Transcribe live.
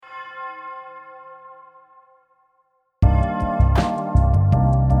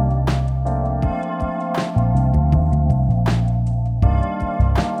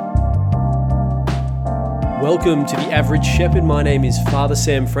Welcome to The Average Shepherd. My name is Father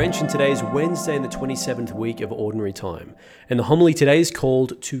Sam French, and today is Wednesday in the 27th week of Ordinary Time. And the homily today is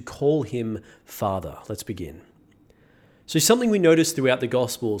called To Call Him Father. Let's begin. So something we notice throughout the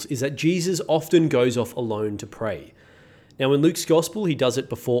Gospels is that Jesus often goes off alone to pray. Now in Luke's Gospel, he does it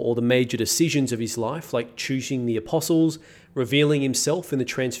before all the major decisions of his life, like choosing the apostles, revealing himself in the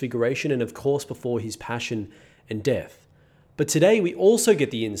Transfiguration, and of course before his passion and death. But today we also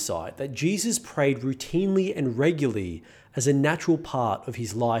get the insight that Jesus prayed routinely and regularly as a natural part of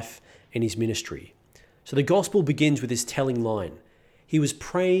his life and his ministry. So the gospel begins with this telling line: he was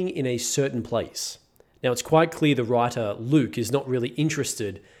praying in a certain place. Now it's quite clear the writer Luke is not really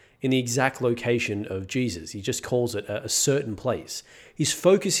interested in the exact location of Jesus. He just calls it a certain place. His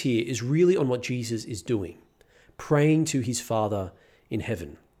focus here is really on what Jesus is doing, praying to his Father in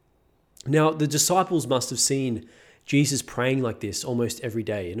heaven. Now the disciples must have seen Jesus praying like this almost every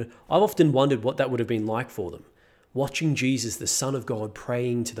day. And I've often wondered what that would have been like for them, watching Jesus, the Son of God,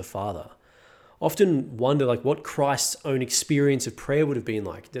 praying to the Father. I often wonder what Christ's own experience of prayer would have been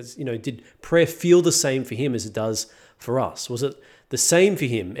like. Did prayer feel the same for him as it does for us? Was it the same for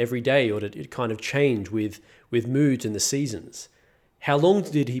him every day, or did it kind of change with moods and the seasons? How long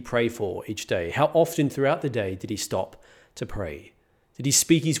did he pray for each day? How often throughout the day did he stop to pray? Did he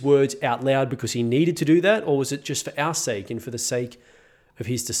speak his words out loud because he needed to do that, or was it just for our sake and for the sake of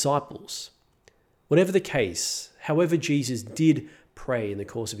his disciples? Whatever the case, however Jesus did pray in the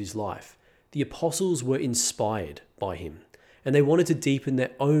course of his life, the apostles were inspired by him, and they wanted to deepen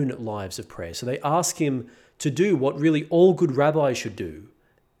their own lives of prayer. So they asked him to do what really all good rabbis should do.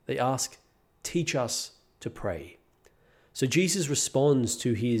 They ask, teach us to pray. So Jesus responds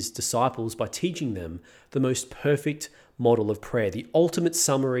to his disciples by teaching them the most perfect model of prayer, the ultimate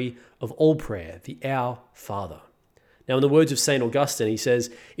summary of all prayer, the Our Father. Now, in the words of St. Augustine, he says,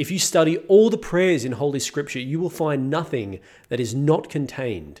 if you study all the prayers in Holy Scripture, you will find nothing that is not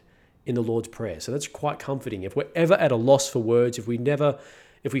contained in the Lord's Prayer. So that's quite comforting. If we're ever at a loss for words, if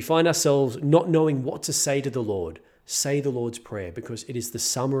we find ourselves not knowing what to say to the Lord, say the Lord's Prayer, because it is the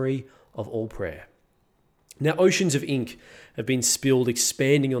summary of all prayer. Now, oceans of ink have been spilled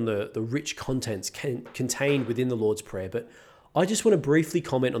expanding on the rich contents contained within the Lord's Prayer, but I just want to briefly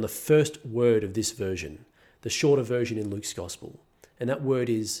comment on the first word of this version, the shorter version in Luke's Gospel, and that word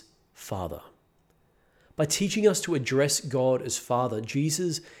is Father. By teaching us to address God as Father,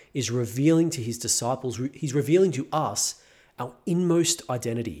 Jesus is revealing to his disciples, he's revealing to us our inmost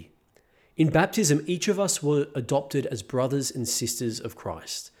identity. In baptism, each of us were adopted as brothers and sisters of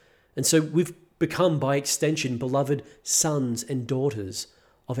Christ, and so we've become, by extension, beloved sons and daughters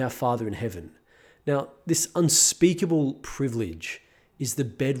of our Father in heaven. Now, this unspeakable privilege is the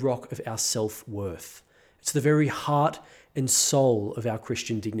bedrock of our self-worth. It's the very heart and soul of our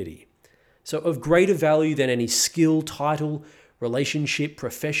Christian dignity. So of greater value than any skill, title, relationship,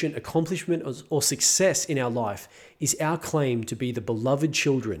 profession, accomplishment, or success in our life is our claim to be the beloved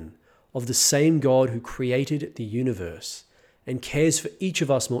children of the same God who created the universe and cares for each of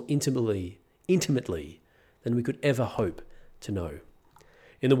us more intimately than we could ever hope to know.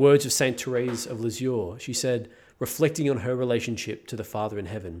 In the words of Saint Therese of Lisieux, she said, reflecting on her relationship to the Father in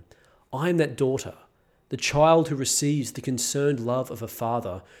heaven, I am that daughter, the child who receives the concerned love of a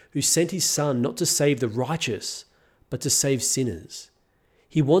father who sent his son not to save the righteous, but to save sinners.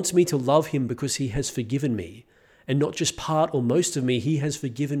 He wants me to love him because he has forgiven me, and not just part or most of me, he has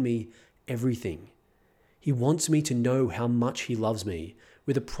forgiven me everything. He wants me to know how much he loves me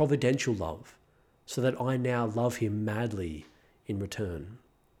with a providential love, so that I now love him madly in return.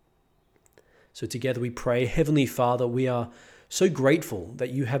 So together we pray, Heavenly Father, we are so grateful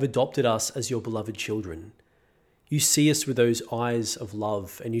that you have adopted us as your beloved children. You see us with those eyes of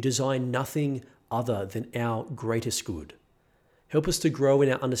love, and you design nothing other than our greatest good. Help us to grow in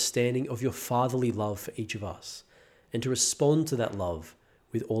our understanding of your fatherly love for each of us, and to respond to that love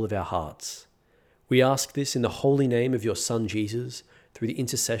with all of our hearts. We ask this in the holy name of your Son, Jesus, through the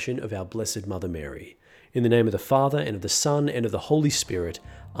intercession of our Blessed Mother Mary. In the name of the Father, and of the Son, and of the Holy Spirit.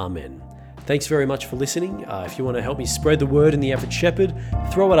 Amen. Thanks very much for listening. If you want to help me spread the word in The Average Shepherd,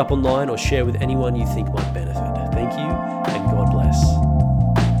 throw it up online or share with anyone you think might benefit. Thank you,